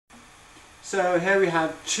So here we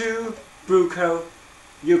have two Bruko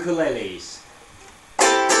ukuleles.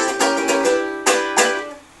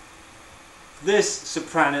 This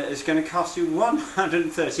soprano is going to cost you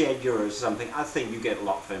 138 euros or something. I think you get a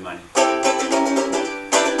lot for your money.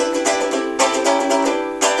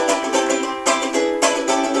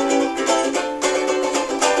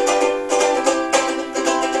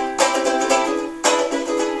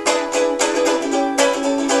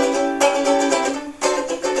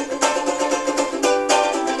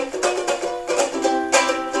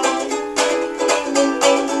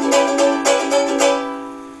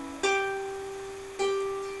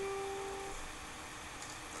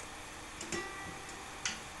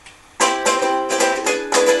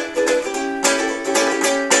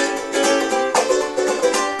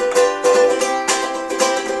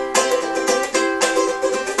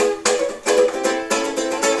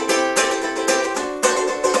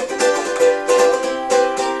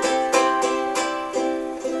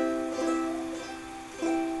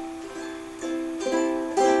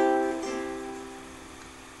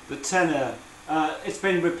 The tenor, it's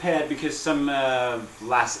been repaired because some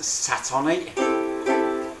lass sat on it.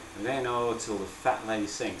 It ain't all till the fat lady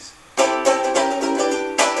sings.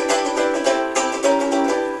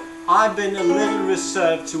 I've been a little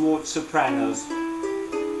reserved towards sopranos.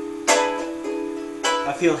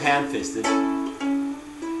 I feel ham-fisted. A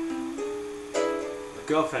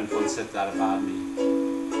girlfriend once said that about me.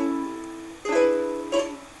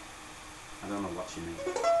 I don't know what she meant.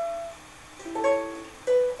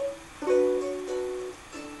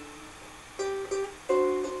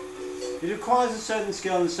 It requires a certain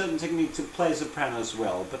skill and a certain technique to play soprano as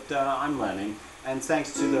well, but I'm learning, and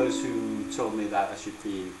thanks to those who told me that I should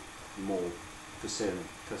be more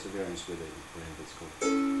perseverance with it, whatever it's called.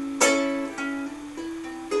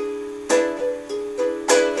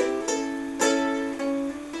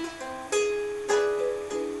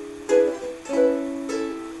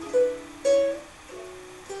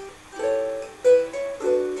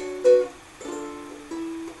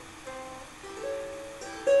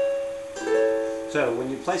 So when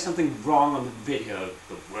you play something wrong on the video,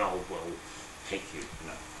 the world will hate you.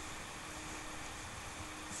 No.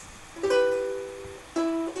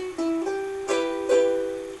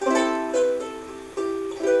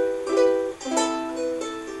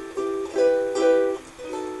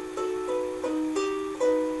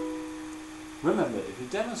 Remember, if you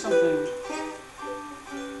demo something,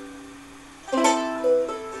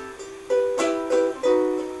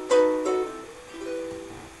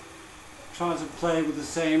 try to play with the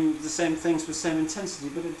same things with the same intensity,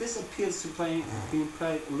 but this appeals to being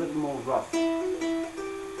played a little more rough,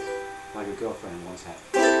 like a girlfriend once had.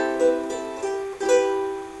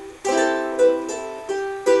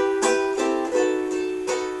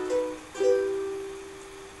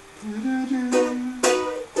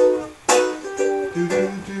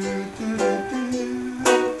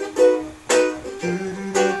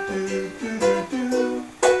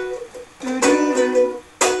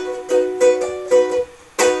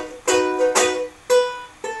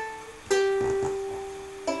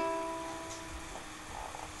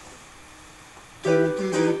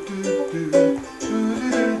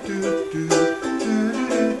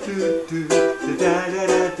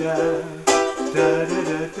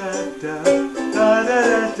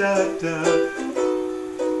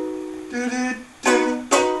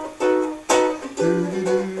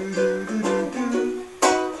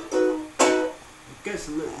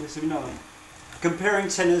 Comparing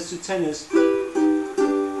tenors to tenors.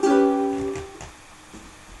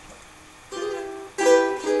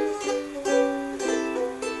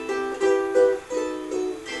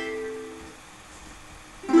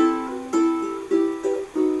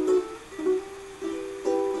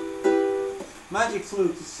 Magic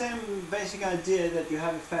flute, the same basic idea that you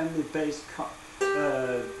have a family-based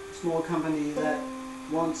small company that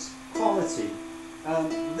wants quality.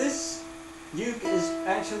 This uke is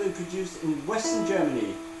actually produced in Western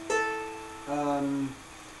Germany,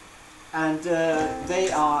 and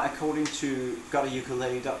they are, according to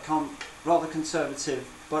gotaukulele.com, rather conservative,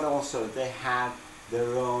 but also they have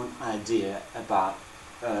their own idea about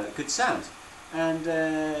good sound, and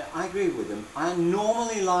I agree with them. I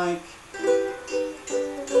normally like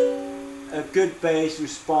a good bass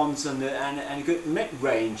response and a good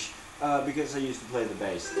mid-range because I used to play the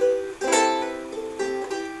bass.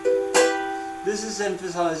 This is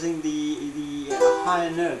emphasizing the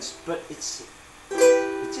higher notes, but it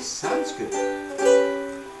just sounds good.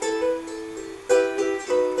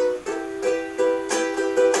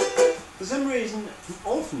 For some reason,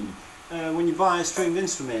 often when you buy a stringed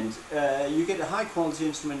instrument, you get a high quality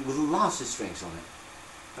instrument with lots of strings on it.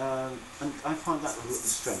 and I find that a little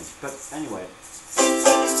strange. But anyway.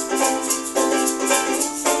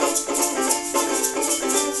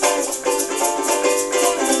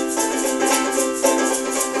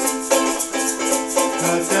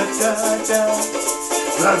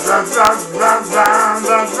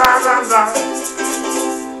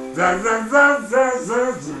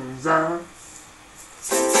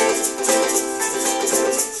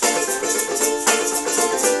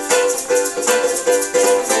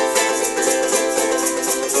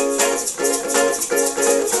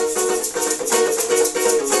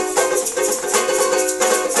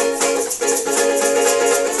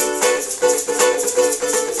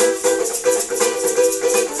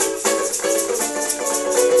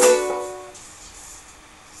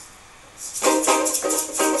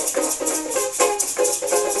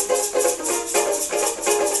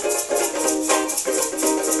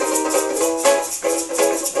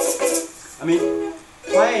 I mean,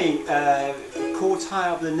 playing chords high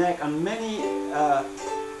up the neck on many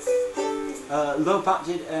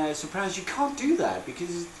low-budget sopranos, you can't do that because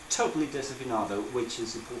it's totally desafinado, which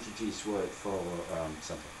is the Portuguese word for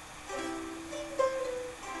something.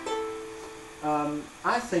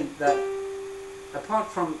 I think that apart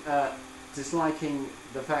from disliking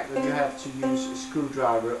the fact that you have to use a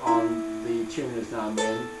screwdriver on the tuners now and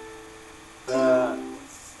then,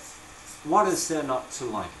 what is there not to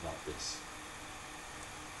like about this?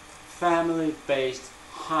 Family-based,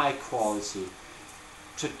 high-quality,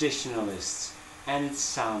 traditionalists, and it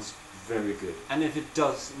sounds very good. And if it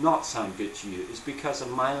does not sound good to you, it's because of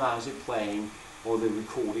my lousy playing, or the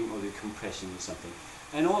recording, or the compression, or something.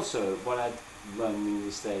 And also, what I've learned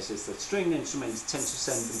these days is that stringed instruments tend to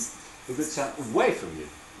send a good sound away from you,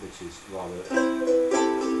 which is rather...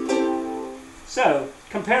 So,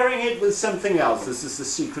 comparing it with something else, this is the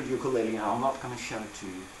secret ukulele. I'm not going to show it to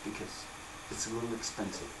you because it's a little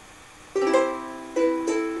expensive.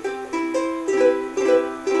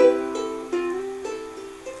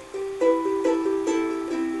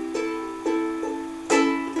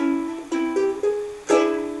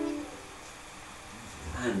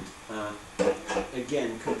 And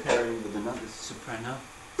again, comparing with another soprano.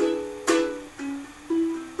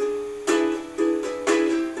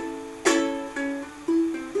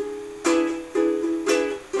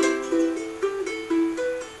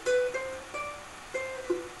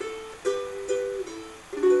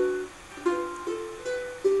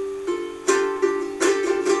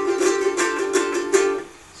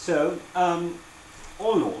 So,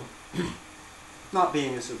 all in all, not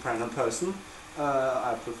being a soprano person,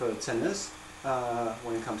 I prefer tenors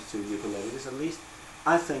when it comes to ukuleles at least.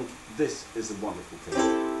 I think this is a wonderful thing.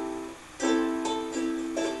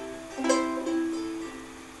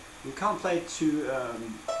 You can't play it too...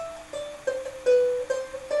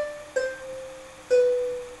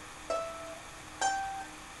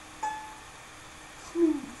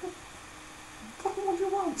 what do you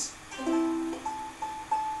want?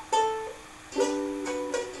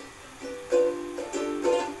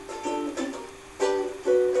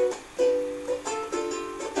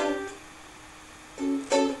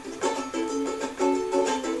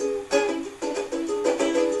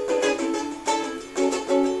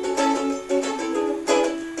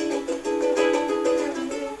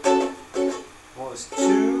 Was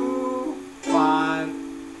 2, 5,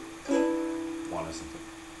 1 or something.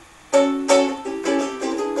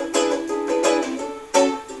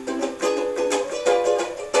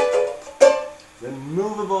 The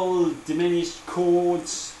movable diminished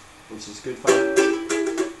chords, which is good fun.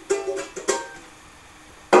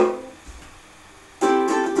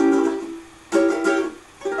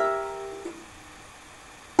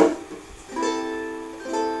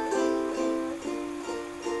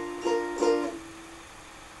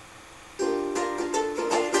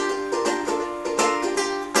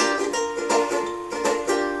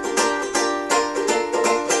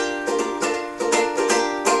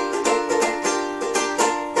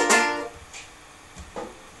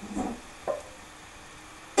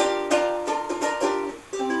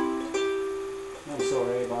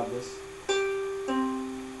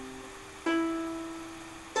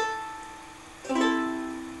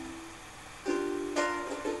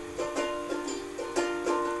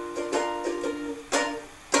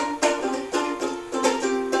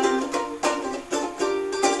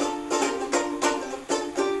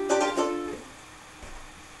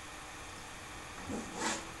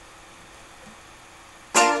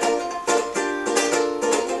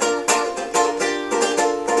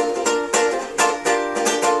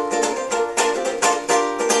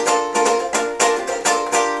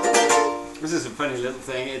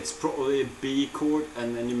 it's probably a B chord,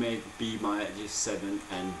 and then you make B major 7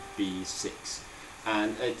 and B6.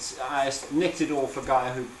 And I nicked it off a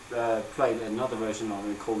guy who played another version of it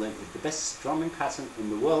and called it the best strumming pattern in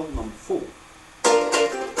the world, number 4.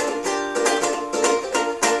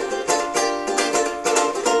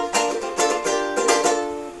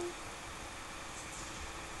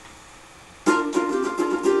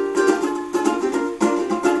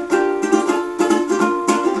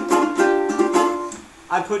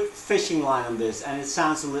 I put fishing line on this and it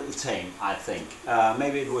sounds a little tame, I think.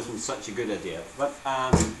 Maybe it wasn't such a good idea, but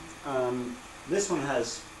this one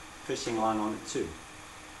has fishing line on it too.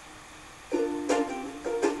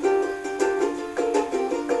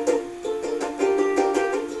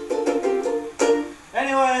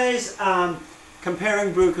 Anyways,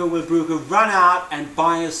 comparing Bruko with Bruko, run out and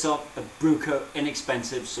buy yourself a Bruko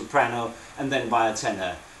inexpensive soprano, and then buy a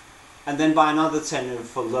tenor. And then buy another tenor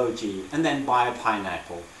for low G, and then buy a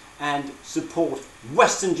pineapple, and support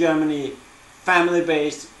Western Germany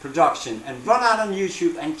family-based production, and run out on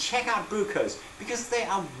YouTube and check out Brukos because they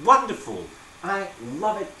are wonderful. I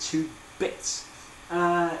love it to bits.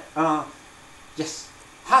 Yes,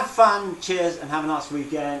 have fun, cheers, and have a nice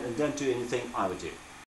weekend, and don't do anything I would do.